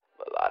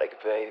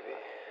MalodiQ, baby.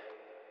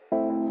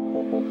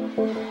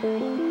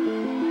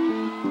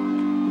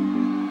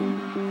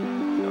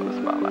 You know the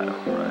spotlight on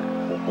you, right?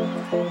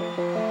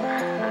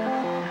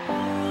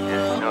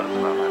 Yeah, you know the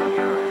spotlight on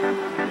you, right?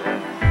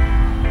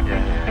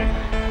 Yeah.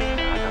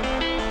 I know.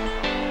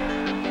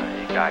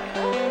 You got it.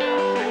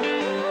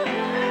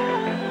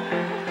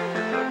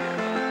 It's okay,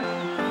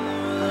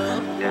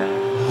 man. Yeah.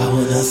 I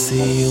wanna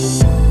see you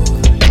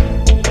move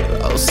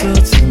closer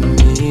to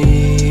me.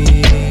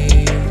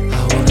 I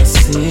wanna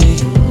see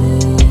you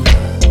move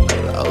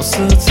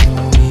closer to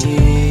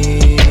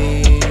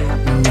me.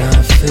 And I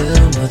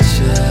feel my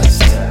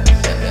chest,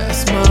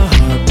 that's my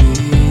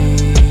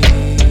heartbeat.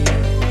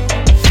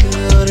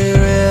 Feel the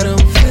rhythm,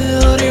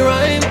 feel the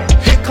rhyme.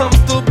 Here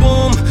comes the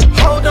boom,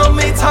 hold on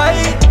me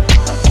tight.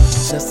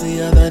 Just the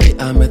other day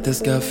I met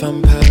this girl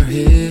from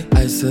Paris.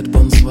 I said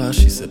bonsoir,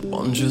 she said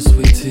bonjour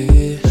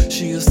sweetie.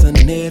 She used a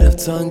native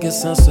tongue, it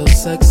sounds so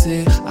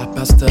sexy. I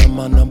passed her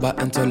my number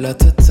and told her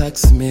to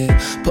text me.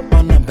 Put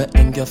my number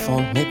in your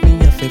phone, make me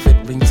your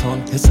favorite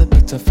ringtone. Here's a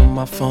picture from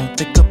my phone,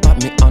 think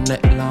about me all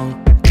night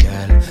long.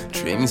 Girl,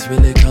 dreams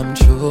really come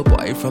true.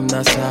 Boy from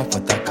the south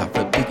with that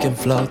Caribbean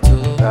flow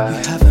too.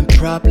 You having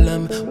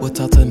problem with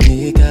talking to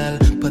me, girl?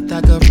 Put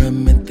that girl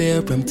rim in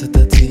there, rim to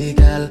the T,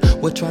 girl.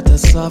 We try to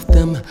solve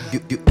them,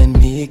 you and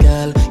me,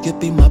 girl. You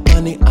be my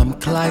bunny, I'm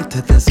Clyde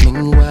to this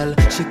meanwhile.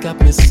 She got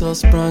me so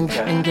sprung,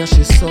 and girl,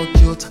 she's so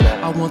cute.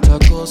 I want to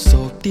go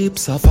so deep,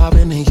 so far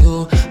into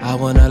you. I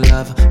wanna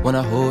love,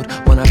 wanna hold,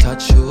 wanna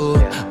touch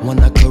you.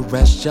 Wanna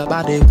caress your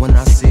body when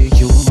I see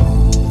you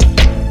move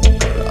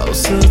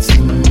closer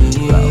to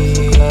me. I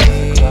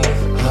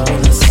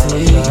wanna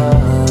see you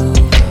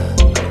move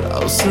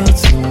closer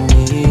to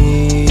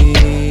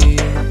me.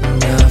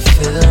 And I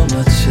feel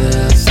my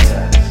chest,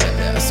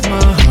 that's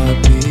my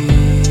heartbeat.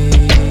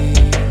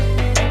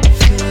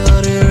 Feel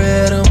the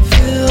rhythm,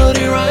 feel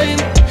the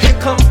rhyme. Here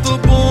comes the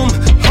boom,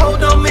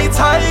 hold on me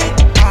tight.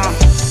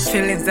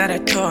 Feelings that I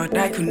thought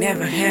I could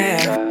never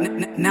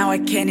have. Now I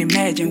can't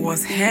imagine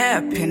what's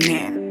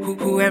happening.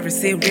 Whoever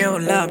said real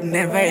love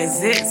never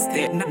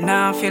existed.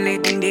 Now I feel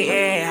it in the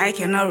air, I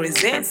cannot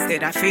resist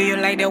it. I feel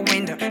like the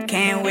window,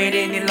 can't wait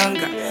any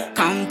longer.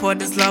 Come pour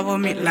this love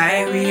on me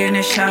like we in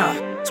a shower.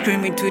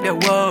 Screaming to the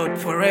world,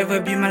 forever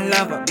be my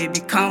lover. Baby,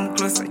 come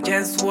closer,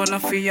 just wanna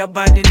feel your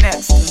body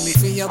next to me.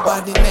 Feel your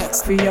body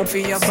next, feel your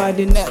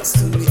body next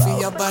to me. Feel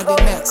your body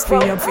next,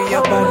 feel your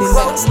body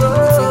next to me.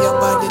 Feel your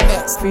body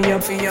next, feel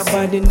your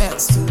body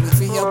next to me.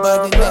 Feel your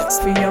body next,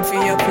 feel your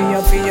body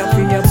next,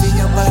 feel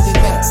your body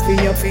next,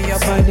 feel your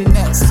body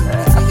next to me.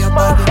 Feel your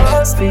body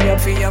next,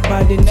 feel your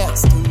body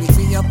next to me.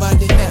 Feel your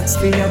body next,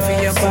 feel your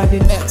body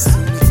next to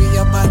me. Feel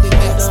your body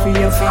next,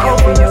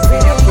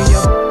 feel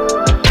your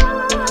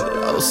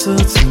closer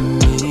to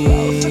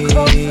me. I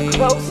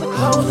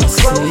wanna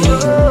see